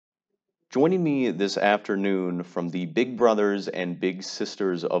Joining me this afternoon from the Big Brothers and Big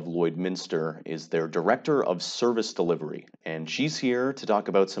Sisters of Lloydminster is their Director of Service Delivery, and she's here to talk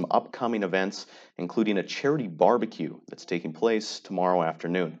about some upcoming events, including a charity barbecue that's taking place tomorrow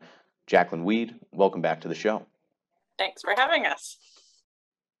afternoon. Jacqueline Weed, welcome back to the show. Thanks for having us.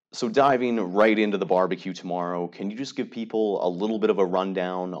 So diving right into the barbecue tomorrow, can you just give people a little bit of a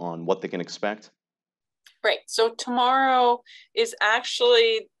rundown on what they can expect? Right. So tomorrow is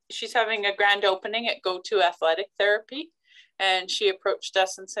actually, she's having a grand opening at Go To Athletic Therapy. And she approached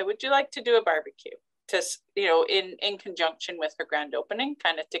us and said, would you like to do a barbecue? To, in conjunction with her grand opening,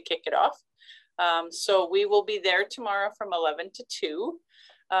 kind of to kick it off. So we will be there tomorrow from 11 to 2.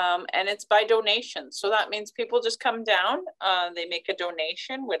 And it's by donation. So that means people just come down, they make a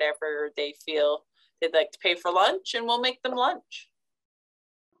donation, whatever they feel they'd like to pay for lunch, and we'll make them lunch.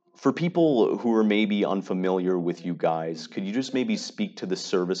 For people who are maybe unfamiliar with you guys, could you just maybe speak to the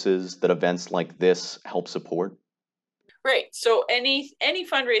services that events like this help support? Right. So any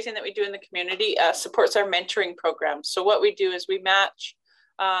fundraising that we do in the community supports our mentoring program. So what we do is we match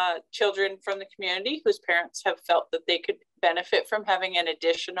children from the community whose parents have felt that they could benefit from having an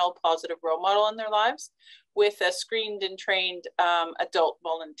additional positive role model in their lives with a screened and trained adult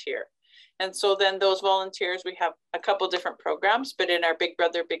volunteer. And so then those volunteers, we have a couple different programs, but in our Big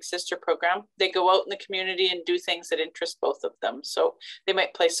Brother, Big Sister program, they go out in the community and do things that interest both of them. So they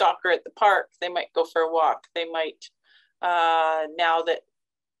might play soccer at the park, they might go for a walk, they might, now that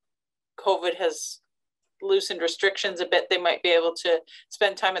COVID has loosened restrictions a bit, they might be able to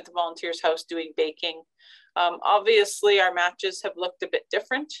spend time at the volunteer's house doing baking. Obviously, our matches have looked a bit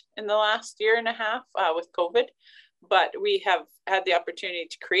different in the last year and a half with COVID, but we have had the opportunity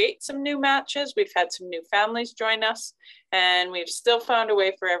to create some new matches. We've had some new families join us, and we've still found a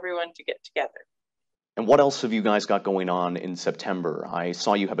way for everyone to get together. And what else have you guys got going on in September? I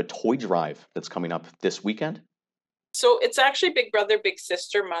saw you have a toy drive that's coming up this weekend. So it's actually Big Brother, Big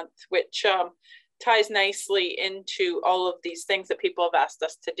Sister month, which ties nicely into all of these things that people have asked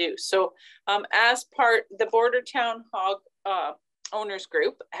us to do. So as part, the Bordertown Hog Owners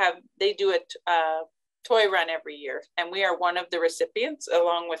Group, they do a toy run every year, and we are one of the recipients,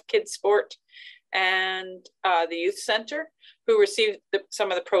 along with Kids Sport and the Youth Center, who receive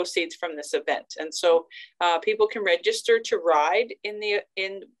some of the proceeds from this event. And so people can register to ride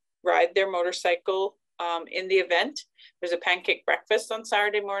ride their motorcycle in the event. There's a pancake breakfast on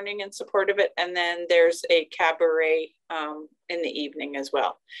Saturday morning in support of it, and then there's a cabaret in the evening as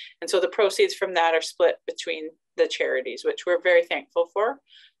well. And so the proceeds from that are split between the charities, which we're very thankful for.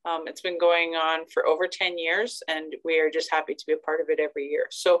 It's been going on for over 10 years, and we are just happy to be a part of it every year.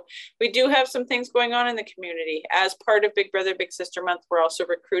 So we do have some things going on in the community. As part of Big Brother, Big Sister month, we're also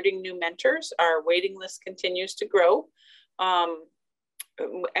recruiting new mentors. Our waiting list continues to grow.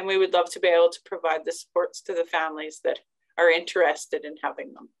 And we would love to be able to provide the supports to the families that are interested in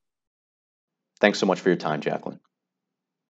having them. Thanks so much for your time, Jacqueline.